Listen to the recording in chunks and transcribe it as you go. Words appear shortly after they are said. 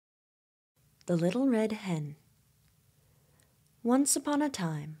The Little Red Hen. Once upon a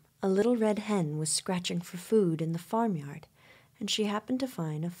time, a little red hen was scratching for food in the farmyard, and she happened to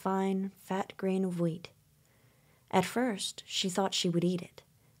find a fine, fat grain of wheat. At first, she thought she would eat it,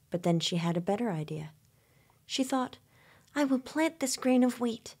 but then she had a better idea. She thought, "I will plant this grain of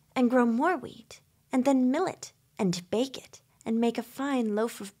wheat, and grow more wheat, and then mill it, and bake it, and make a fine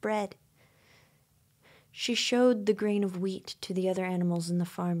loaf of bread." She showed the grain of wheat to the other animals in the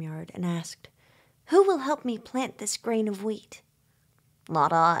farmyard and asked, "Who will help me plant this grain of wheat?"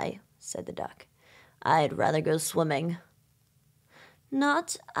 "Not I," said the duck. "I'd rather go swimming."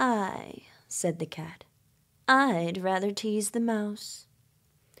 "Not I," said the cat. "I'd rather tease the mouse."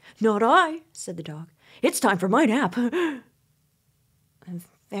 "Not I," said the dog. "It's time for my nap."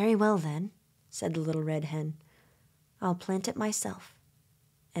 "Very well, then," said the little red hen. "I'll plant it myself."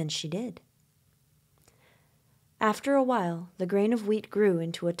 And she did. After a while, the grain of wheat grew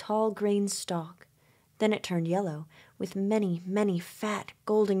into a tall grain stalk. Then it turned yellow, with many, many fat,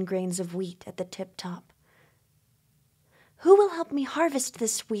 golden grains of wheat at the tip-top. "Who will help me harvest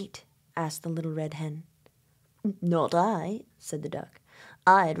this wheat?" asked the little red hen. "Not I," said the duck.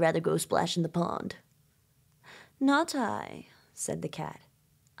 "I'd rather go splash in the pond." "Not I," said the cat.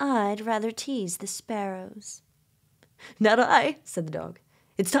 "I'd rather tease the sparrows." "Not I," said the dog.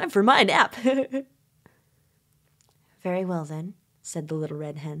 "It's time for my nap." "Very well, then," said the little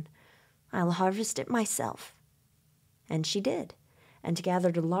red hen. "I'll harvest it myself." And she did, and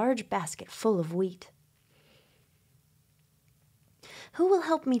gathered a large basket full of wheat. "Who will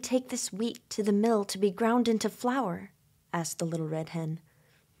help me take this wheat to the mill to be ground into flour?" asked the little red hen.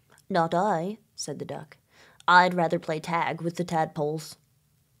 "Not I," said the duck. "I'd rather play tag with the tadpoles."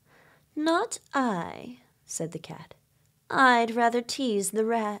 "Not I," said the cat. "I'd rather tease the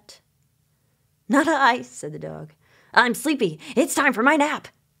rat." "Not I," said the dog. "I'm sleepy. It's time for my nap."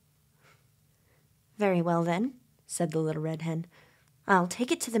 "Very well, then," said the little red hen. "I'll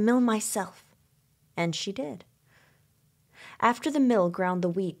take it to the mill myself." And she did. After the mill ground the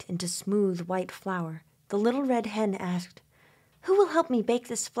wheat into smooth white flour, the little red hen asked, "Who will help me bake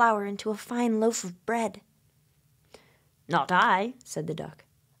this flour into a fine loaf of bread?" "Not I," said the duck.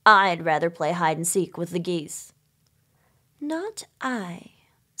 "I'd rather play hide-and-seek with the geese." "Not I,"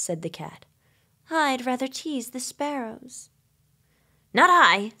 said the cat. "I'd rather tease the sparrows." "Not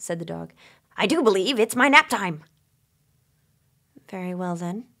I," said the dog. "I do believe it's my nap time." "Very well,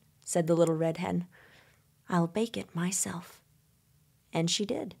 then," said the little red hen. "I'll bake it myself." And she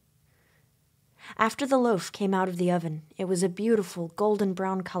did. After the loaf came out of the oven, it was a beautiful golden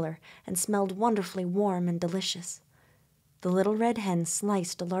brown color and smelled wonderfully warm and delicious. The little red hen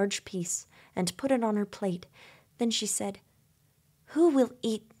sliced a large piece and put it on her plate. Then she said, "Who will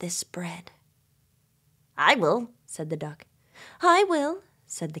eat this bread?" "I will," said the duck. "I will,"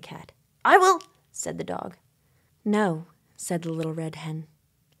 said the cat. "I will," said the dog. "No," said the little red hen.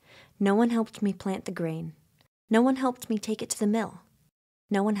 "No one helped me plant the grain. No one helped me take it to the mill.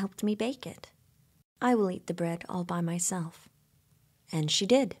 No one helped me bake it. I will eat the bread all by myself." And she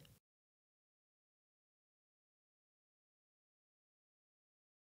did.